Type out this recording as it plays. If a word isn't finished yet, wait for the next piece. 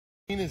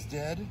Queen is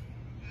dead,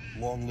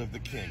 long live the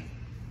king.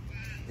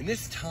 In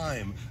this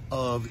time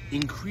of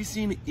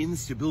increasing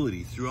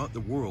instability throughout the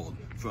world,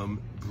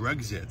 from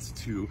Brexit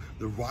to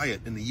the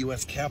riot in the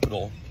US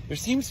Capitol, there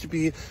seems to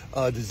be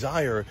a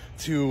desire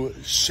to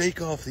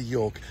shake off the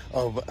yoke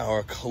of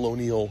our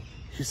colonial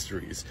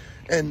histories.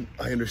 And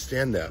I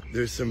understand that.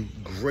 There's some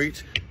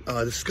great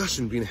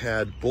discussion being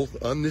had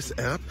both on this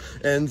app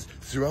and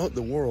throughout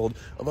the world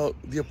about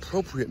the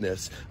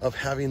appropriateness of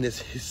having this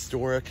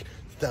historic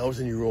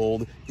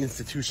 1,000-year-old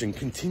institution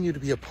continue to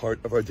be a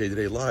part of our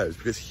day-to-day lives,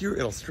 because here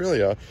in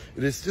Australia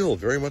it is still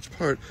very much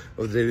part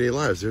of the day-to-day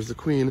lives. There's the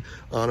Queen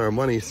on our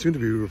money, soon to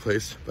be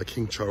replaced by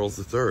King Charles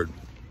III.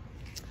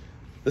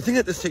 The thing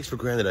that this takes for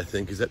granted, I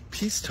think, is that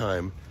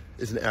peacetime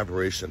is an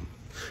aberration.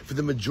 For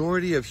the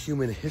majority of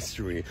human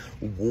history,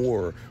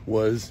 war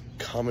was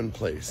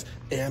commonplace,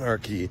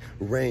 anarchy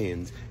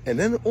reigned, and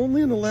then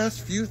only in the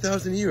last few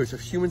thousand years have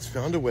humans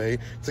found a way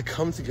to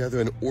come together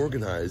and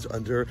organize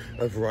under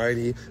a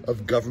variety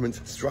of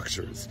government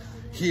structures.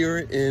 Here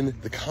in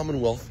the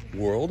Commonwealth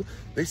world,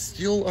 they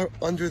still are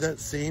under that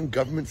same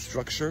government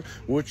structure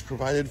which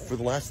provided for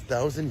the last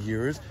 1,000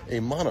 years a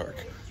monarch.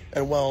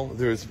 And while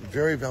there's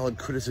very valid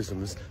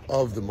criticisms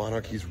of the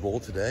monarchy's role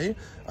today,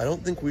 I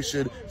don't think we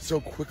should so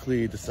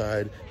quickly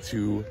decide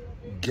to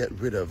get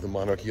rid of the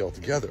monarchy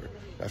altogether.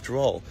 After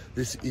all,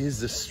 this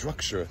is the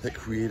structure that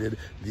created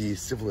the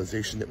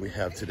civilization that we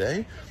have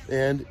today,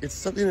 and it's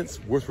something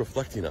that's worth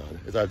reflecting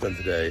on, as I've done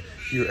today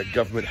here at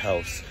Government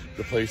House,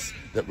 the place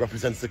that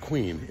represents the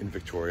Queen in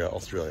Victoria,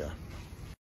 Australia.